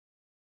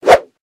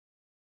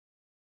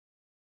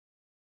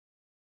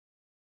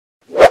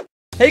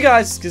Hey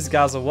guys, this is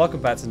Gazel, welcome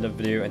back to another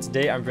video, and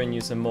today I'm bringing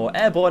you some more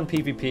Airborne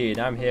PvP, and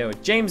I'm here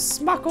with James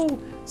Smuckle,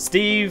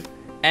 Steve,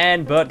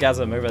 and Bert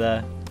Gasm over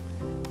there.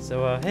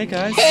 So, hey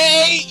guys.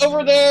 Hey,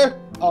 over there!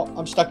 Oh,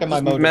 I'm stuck in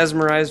my mode.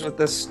 Mesmerized with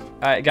this.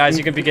 Alright guys,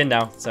 you can begin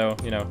now, so,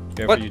 you know,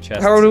 go for your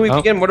chest. How do we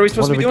begin? What are we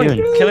supposed to be doing?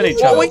 Killing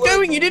each What other. are we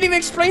doing? You didn't even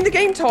explain the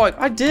game type.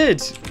 I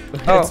did!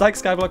 Oh. It's like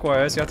Skyblock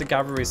Warriors, you have to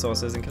gather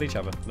resources and kill each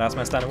other. Last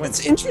man standing wins.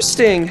 It's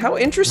interesting. How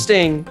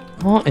interesting.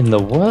 What in the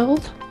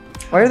world?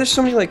 Why are there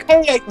so many like...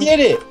 Hey, I did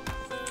it!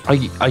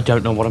 I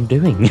don't know what I'm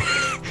doing.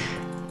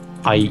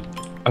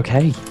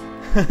 Okay.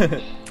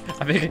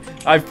 I think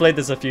I've played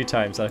this a few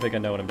times, so I think I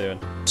know what I'm doing.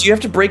 Do you have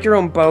to break your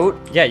own boat?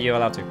 Yeah, you're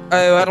allowed to.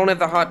 Oh, I don't have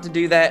the heart to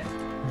do that.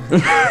 I'm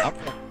gonna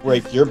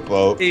break your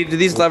boat. Hey, do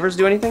these levers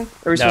do anything?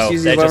 Are we supposed No, to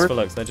use they're these just levers? for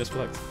looks, they're just for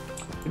looks.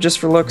 Just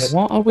for looks.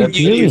 What are we You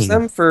can use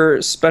doing? them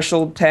for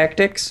special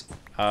tactics.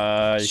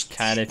 You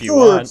can if you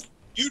Sure, want. it's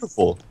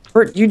beautiful.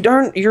 Bert, you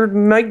darn, your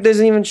mic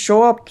doesn't even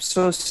show up,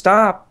 so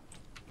stop.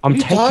 I'm What are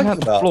you taking talking out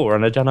the about? floor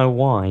and I don't know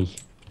why.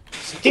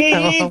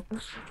 Steve!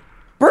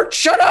 Bert,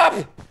 shut up!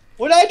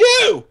 What'd I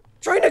do?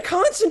 Trying to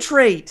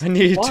concentrate. I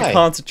need Why? to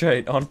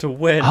concentrate on to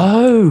win.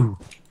 Oh!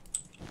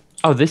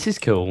 Oh, this is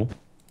cool.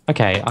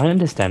 Okay, I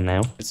understand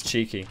now. It's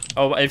cheeky.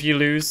 Oh, if you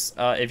lose,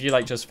 if you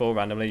like just fall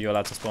randomly, you're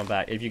allowed to spawn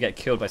back. If you get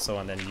killed by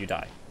someone, then you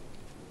die.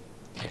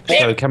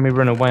 So can we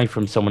run away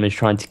from someone who's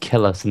trying to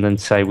kill us and then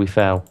say we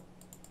fell?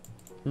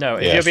 No,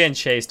 if Yes. you're being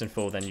chased and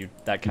fall, then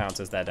that counts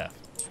as their death.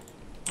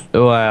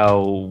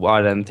 Well,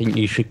 I don't think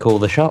you should call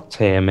the shots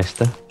here,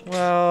 mister.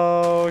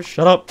 Well,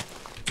 shut up.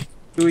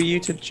 Who are you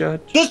to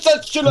judge?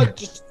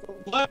 Just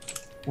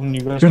what? When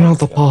you guys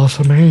boss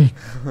of me.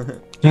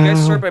 You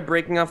guys start by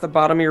breaking off the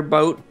bottom of your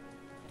boat.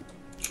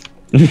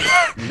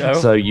 No.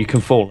 So you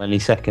can fall any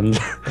second.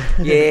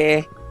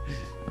 Yeah.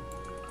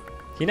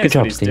 He knows Good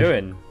job, what he's Steve.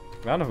 doing.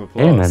 Round of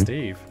applause, Yeah, man.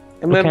 Steve.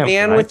 I'm Look a out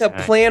man for with a that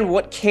guy. plan.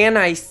 What can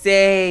I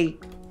say?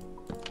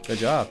 Good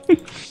job.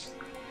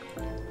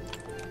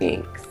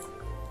 Thanks.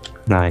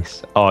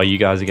 Nice. Oh, you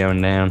guys are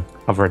going down.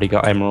 I've already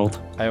got emerald.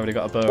 I already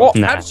got a bow. Well,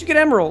 Nah. how did you get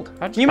emerald?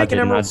 How'd Can you I make an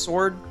didn't, emerald I-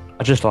 sword?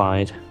 I just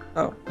lied.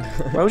 Oh.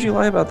 Why would you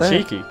lie about that?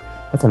 Cheeky.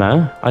 I don't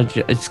know.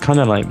 It's kind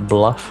of like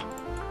bluff.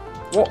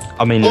 Well,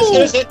 I mean, It's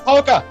innocent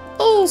Polka!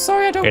 Oh,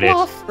 sorry, I don't It is.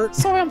 bluff.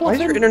 Sorry, I'm why is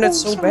bluffing. your internet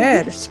so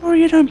bad?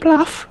 Sorry, you don't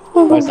bluff.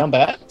 Do I sound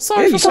bad? Yeah,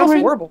 Sorry you for sound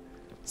bluffing. horrible.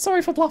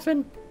 Sorry for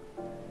bluffing.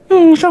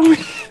 Oh, sorry.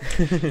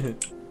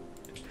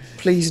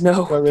 Please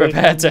no.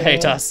 Prepare to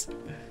hate us.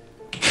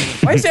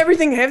 Why does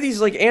everything have these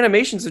like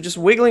animations of just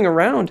wiggling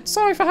around?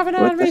 Sorry for having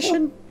an What the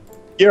animation.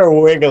 You're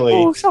wiggly.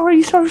 Oh,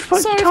 sorry. Sorry for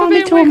Sorry for calm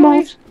being into a wiggly.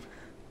 mouse.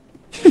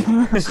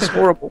 This is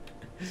horrible.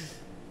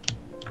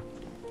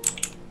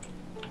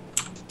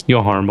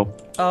 You're horrible.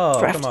 Oh,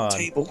 Craft come on.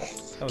 table.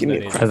 That was Give me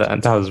no a need.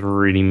 craft. That was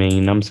really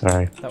mean. I'm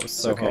sorry. That was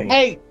so okay. horrible.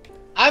 Hey,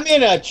 I'm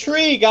in a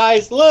tree,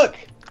 guys. Look.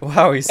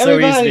 Wow, he's so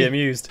Everybody. easily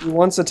amused. He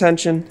wants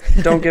attention.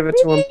 Don't give it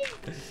to him.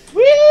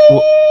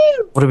 Woo!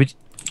 What do we?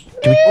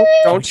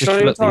 Don't Just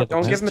even look the talk. other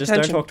Don't way. give him Just don't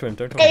attention. talk to him.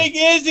 Don't talk to Hey,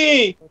 him.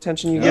 Gizzy!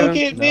 Attention you give Look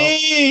him. at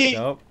me!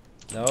 Nope.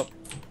 Nope.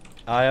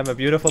 I am a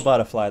beautiful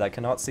butterfly that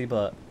cannot see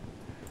but.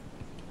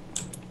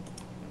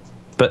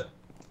 But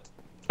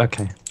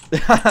okay.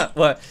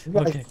 What?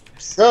 Okay.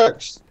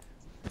 Shucks.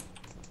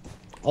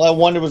 All I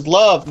wanted was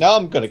love. Now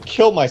I'm gonna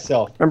kill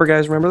myself. Remember,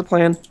 guys. Remember the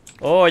plan.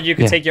 Or you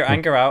could Yeah. take your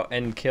anger out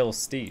and kill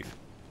Steve.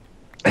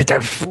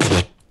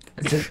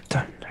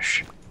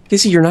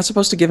 Kissy, you're not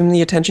supposed to give him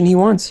the attention he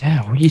wants.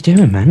 Yeah, what are you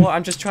doing, man? Well,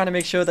 I'm just trying to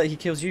make sure that he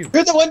kills you.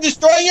 You're the one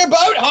destroying your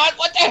boat, Hot!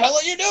 What the hell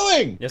are you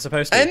doing? You're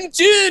supposed to.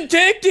 doing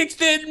tactics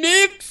that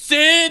make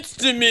sense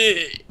to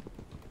me.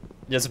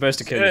 You're supposed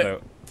to kill your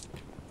boat.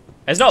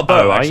 It's not a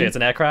boat, Oh, are actually. you? It's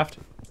an aircraft.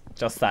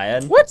 Just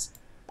saying. What?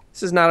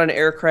 This is not an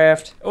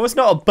aircraft. Oh, it's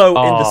not a boat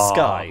in the Aw.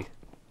 sky.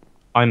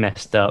 I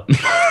messed up.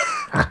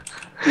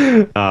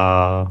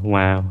 Oh,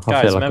 wow. I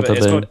Guys, feel like remember, a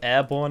it's baboon. called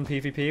Airborne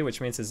PvP,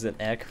 which means it's an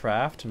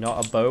aircraft,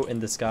 not a boat in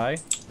the sky.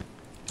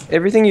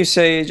 Everything you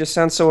say just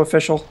sounds so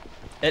official.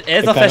 It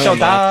is It kinda official, reminds-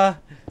 duh!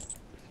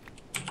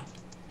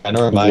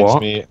 Kinda reminds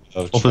What? me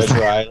of What was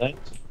Treasure that? Island.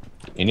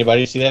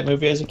 Anybody see that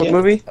movie as a What kid?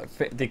 movie?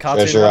 The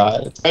cartoon. Treasure one?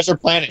 Island. Treasure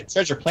Planet.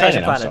 Treasure Planet.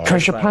 I'm Planet. sorry.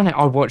 Treasure Planet.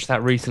 I watched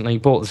that recently.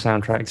 Bought the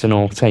soundtracks and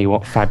all. Tell you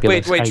what,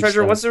 fabulous. Wait,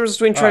 Treasure. What's the difference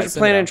between Alright, Treasure send it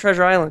Planet out. and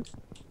Treasure Island?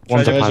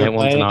 One's a Treasure planet,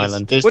 one's an is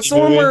island. Disney What's the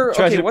one movie. where? Okay,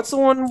 Treasure- what's the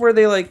one where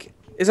they like?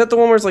 Is that the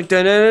one where it's like?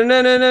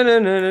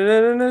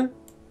 Da-na-na-na-na-na-na-na-na-na?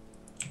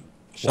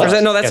 Or is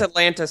that no? That's Yeah.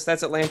 Atlantis.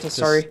 That's Atlantis.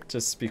 Sorry.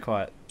 Just be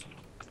quiet.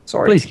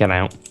 Sorry. Please get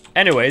out.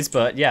 Anyways,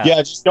 but yeah. Yeah,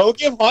 just don't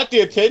give Hot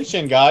the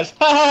attention, guys.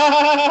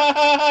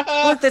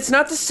 Look, that's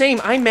not the same.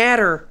 I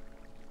matter.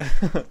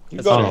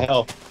 You go to not.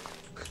 hell.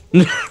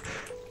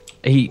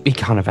 He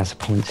kind of has a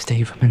point,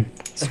 Steve. I mean,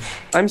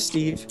 I'm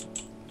Steve.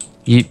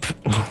 you.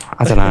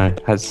 I don't know.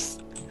 Has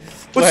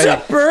What's Wait.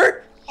 up,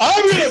 Bert?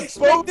 I'm gonna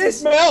expose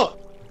this mount.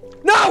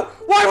 No!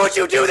 Why would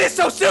you do this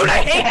so soon? I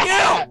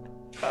hate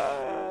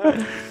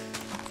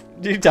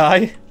you! You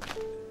die?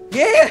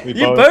 Yeah! We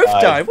You both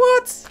die?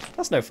 What?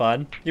 That's no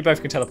fun. You both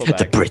can teleport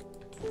the back.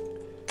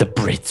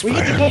 Brits. We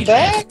get to go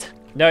back?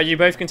 No, you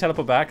both can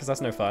teleport back, because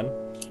that's no fun.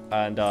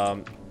 and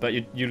but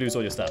you lose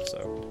all your stuff.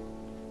 So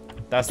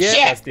that's Yeah,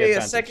 that's the hey, a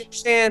advantage. second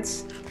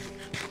chance.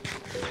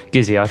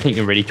 Gizzy, I think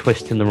you're really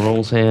twisting the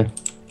rules here.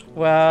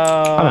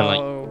 Well,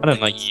 I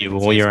don't like you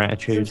or your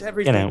attitude. Here's You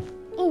everything. know.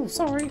 Oh,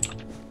 sorry.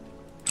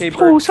 Okay, Bert.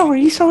 Oh,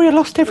 sorry, I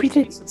lost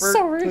everything. Bert,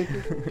 Sorry.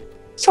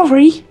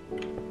 Sorry.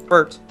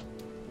 Bert,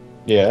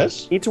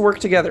 Yes. need to work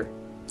together.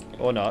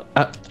 Or not.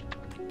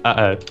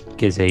 Uh-oh,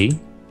 Gizzy.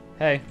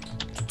 Hey.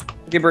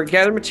 Okay, Bert,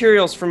 gather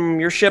materials from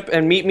your ship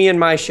and meet me in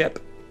my ship.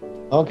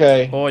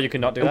 Okay. Or you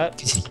can not do that.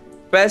 Gizzy.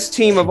 Best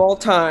team of all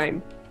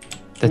time.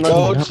 The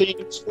Go teaming up.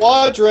 team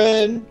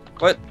squadron.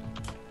 What?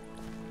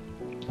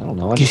 I don't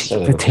know. I just Gizzy, said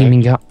we're it. Okay?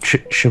 teaming up.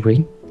 Should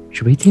we?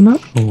 Should we team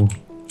up? Or...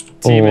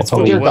 Team, or it's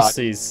for dear God.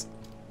 wussies.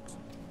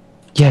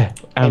 yeah.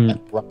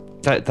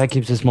 Right. That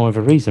gives us more of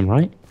a reason,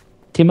 right?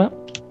 Team up.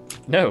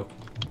 No.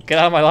 Get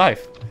out of my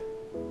life.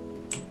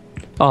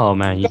 Oh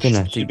man, you didn't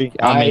have Should to. be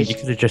I mean, nice. you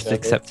could have just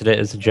accepted it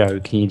as a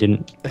joke, and you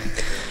didn't.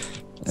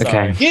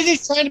 Sorry. Okay.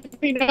 Gizzy's trying to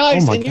be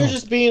nice, Oh my and you're God.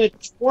 just being a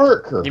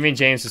twerker. You mean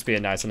James was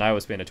being nice and I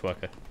was being a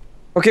twerker?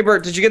 Okay,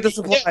 Bert, did you get the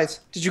supplies?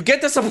 Did you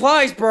get the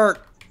supplies, Bert?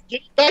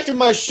 Get back to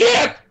my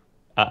ship.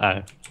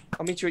 Uh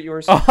I'll meet you at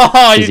yours.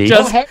 Oh, you Is he?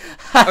 just. Okay,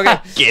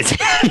 oh.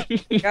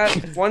 Gizzy.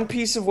 got one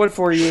piece of wood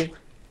for you.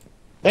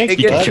 Thanks,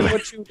 Hey, get bud. you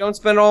what you don't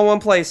spend it all in one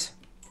place.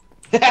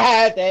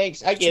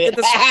 Thanks. I get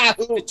it.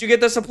 Did you get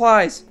the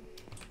supplies?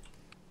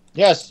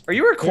 Yes. Are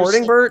you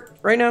recording, Here's- Bert,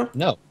 right now?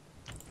 No.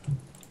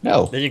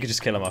 No. Then you could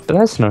just kill him off. But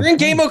that's not. You're in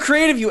Game Mode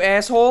Creative, you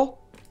asshole.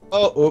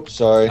 Oh, oops.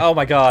 Sorry. Oh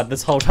my god,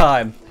 this whole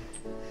time.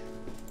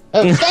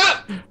 Oh,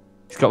 stop!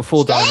 He's got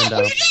 4 Stop! diamond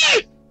What out. are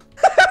you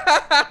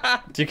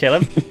doing? Did you kill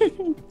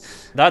him?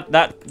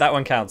 that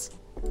one counts.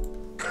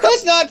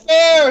 That's not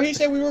fair. He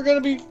said we were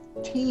gonna be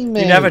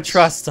teammates. You never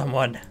trust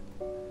someone.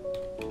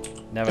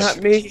 Never.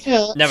 Not me.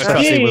 Yeah. Never Not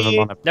trust me. him with him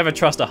on it. Never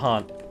trust a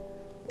haunt.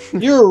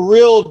 You're a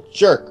real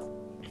jerk.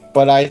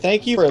 But I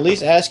thank you for at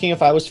least asking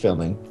if I was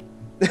filming.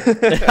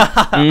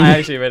 I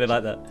actually really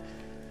like that.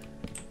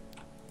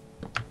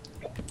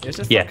 It's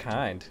just Yeah. so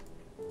kind.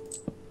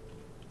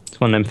 It's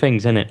one of them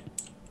things, isn't it?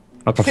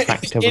 Like a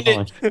fact of In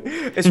life. it.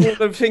 It's one of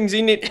the things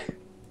in it.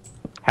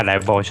 Hello,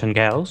 boys and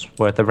girls.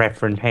 We're the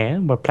Reverend here.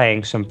 We're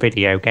playing some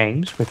video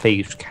games with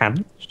these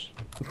cunts.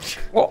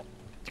 What?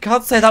 You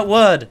can't say that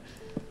word.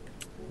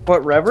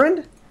 What,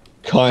 Reverend?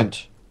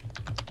 Cunt.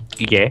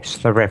 Yes,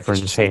 the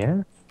Reverend's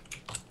here.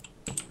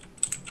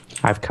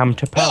 I've come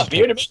to Oh, party.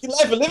 here to make your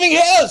life a living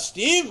hell,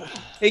 Steve.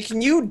 Hey,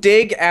 can you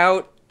dig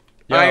out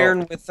Yo,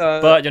 iron with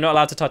But you're not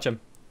allowed to touch him.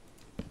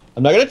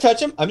 I'm not gonna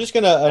touch him. I'm just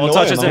gonna annoy Or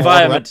touch him. his I'm gonna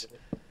environment.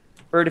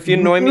 Bert, if you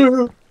annoy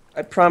me,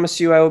 I promise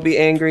you I will be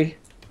angry.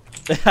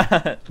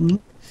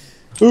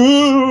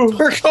 Ooh.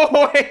 Bert, go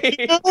away!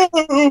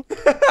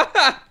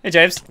 Hey,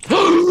 James.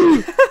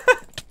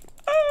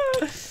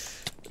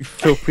 You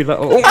filthy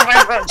little.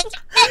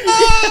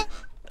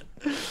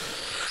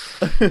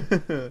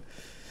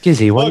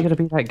 Gizzy, why are you gonna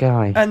be that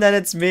guy? And then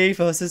it's me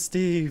versus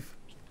Steve.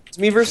 It's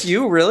me versus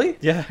you, really?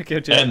 Yeah, kill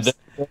James.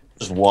 And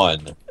there's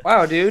one.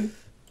 Wow, dude.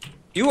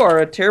 You are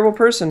a terrible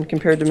person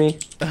compared to me.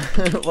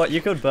 What,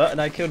 you killed Bert and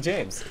I killed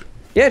James?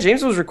 Yeah,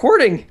 James was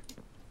recording.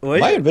 Wait.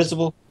 Am I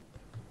invisible?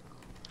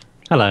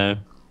 Hello.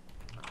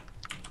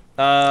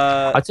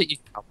 I took you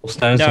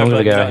cobblestones, No, so I'm but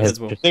gonna you're go not ahead.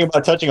 invisible. Think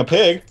about touching a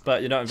pig.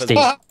 But you're not Steve.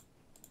 invisible.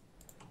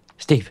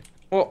 Steve.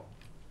 Well,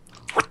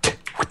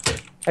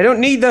 I don't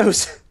need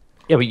those.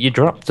 Yeah, but you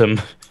dropped them.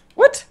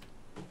 What?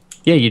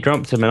 Yeah, you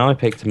dropped them and I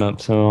picked them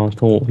up, so I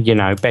thought, you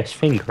know, best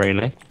thing,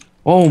 really.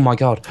 Oh my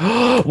god.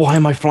 Why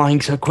am I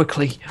flying so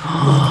quickly?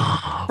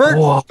 Bert,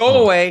 Whoa.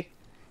 go away.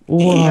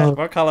 Whoa.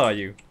 What color are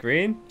you?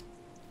 Green?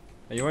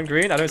 Are you on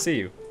green? I don't see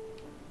you.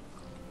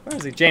 Where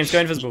is he? James, go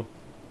invisible.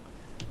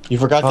 You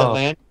forgot that Oh.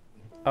 land?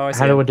 Oh, I see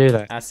How do I him. do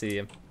that? I see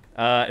him.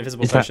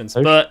 Invisible Is that potions.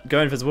 potion? But go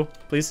invisible,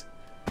 please.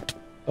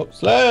 Oh,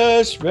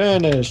 slash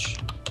vanish.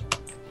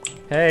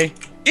 Hey.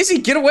 Izzy,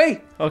 get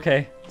away.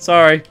 Okay.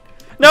 Sorry.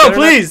 No, Better not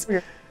please! come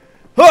here.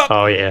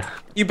 Oh yeah.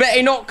 You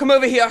better not come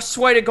over here, I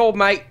swear to God,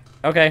 mate.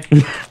 Okay.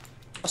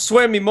 I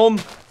swear me mum.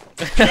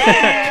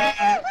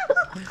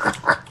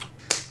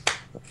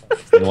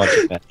 And watch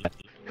it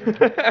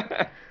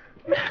back.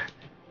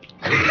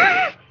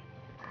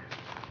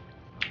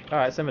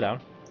 Alright, simmer down.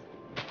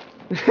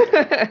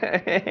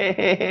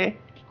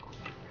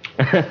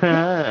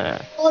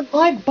 On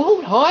my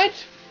boat, Hot.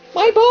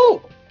 My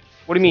boat.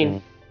 What do you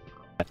mean?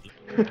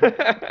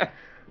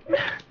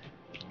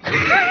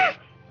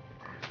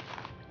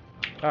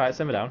 Alright,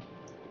 simmer down.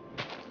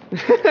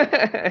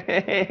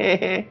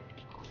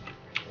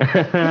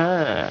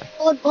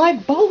 On my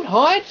boat,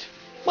 Hot.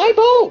 My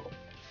boat.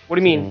 What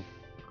do you mean?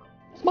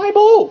 It's my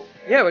boat.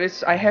 Yeah, but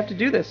it's I have to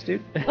do this,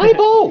 dude. My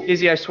boat.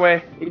 Izzy, I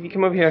swear. If you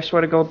come over here, I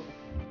swear to God.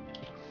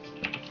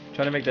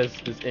 Trying to make this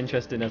as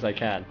interesting as I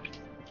can.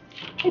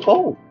 My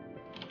boat.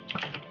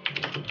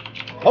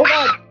 Oh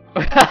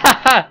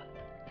God.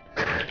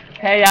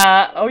 Hey,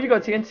 oh, you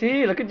got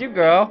TNT. Look at you,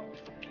 girl.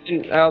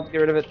 And I'll get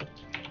rid of it.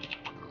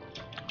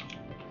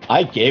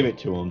 I gave it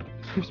to him.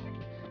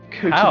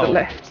 Go Ow. to the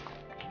left.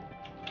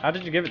 How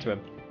did you give it to him?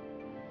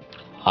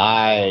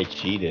 I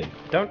cheated.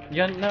 Don't,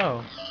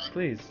 no,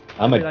 please.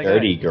 I'm Don't a be that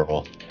dirty guy.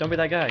 girl. Don't be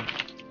that guy.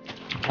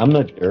 I'm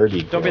a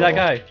dirty girl. Don't be that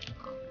guy.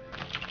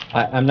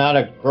 I'm not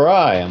a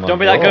guy. I'm a Don't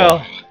be that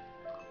girl.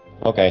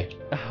 Okay.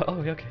 Oh,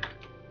 okay.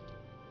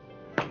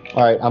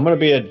 Alright, I'm gonna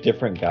be a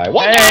different guy.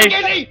 What?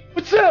 Hey!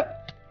 What's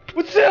up?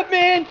 What's up,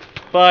 man?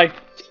 Bye.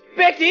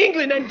 Back to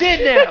England. I'm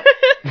dead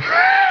now.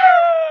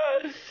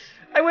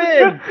 I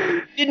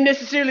win! Didn't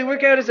necessarily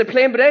work out as I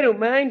planned, but I don't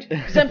mind.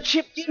 Because I'm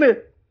Chip Gamer.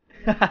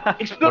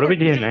 What are we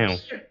doing now?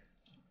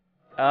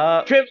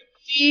 Travel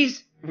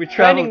seas, we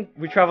finding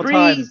travel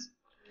time. breeze,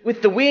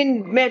 with the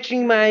wind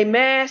matching my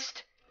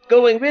mast,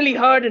 going really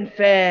hard and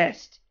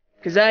fast.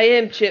 Because I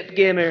am Chip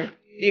Gamer,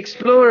 the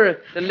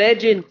explorer, the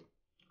legend,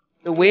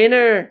 the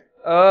winner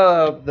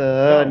of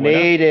the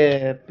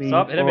native people.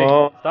 Stop hitting me.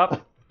 Stop.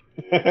 Stop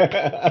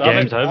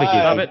Game's it. over,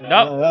 Stop Gizzy. it.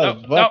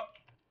 No.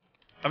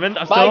 I'm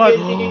still Bye, alive.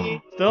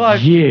 Gizzy. Still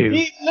alive. You.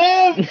 He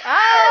lived!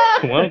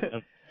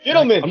 Well,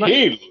 Gentlemen, I'm not-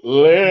 he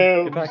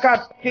lived! Get back.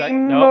 Got Back.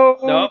 game No,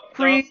 mode no.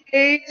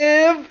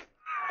 creative.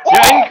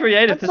 You're in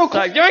creative. That's This so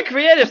sucks. You're in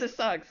creative. This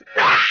sucks.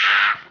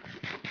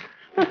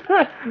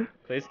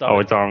 Please stop oh,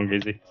 it. it's on,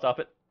 Gizzy. Stop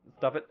it.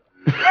 Stop it.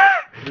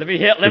 Let me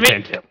hear. Let me.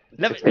 Pretend to.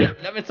 Let me.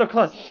 It's so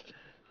close.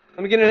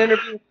 Let me get an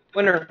interview with the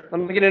winner.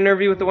 Let me get an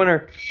interview with the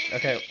winner.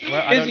 Okay.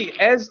 Well, I don't. Izzy,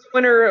 as the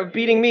winner of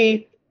beating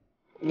me,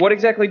 what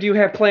exactly do you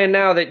have planned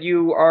now that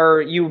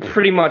you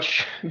pretty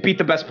much beat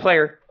the best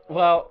player?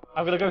 Well,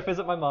 I'm gonna go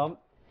visit my mom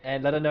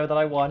and let her know that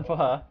I won for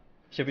her.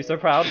 She'll be so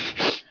proud.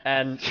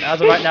 And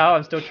as of right now,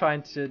 I'm still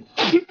trying to.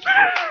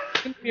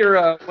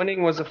 Your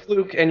winning was a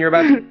fluke and you're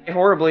about to die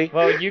horribly.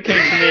 Well, you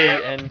came to me,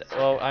 and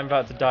well, I'm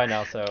about to die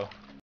now, so.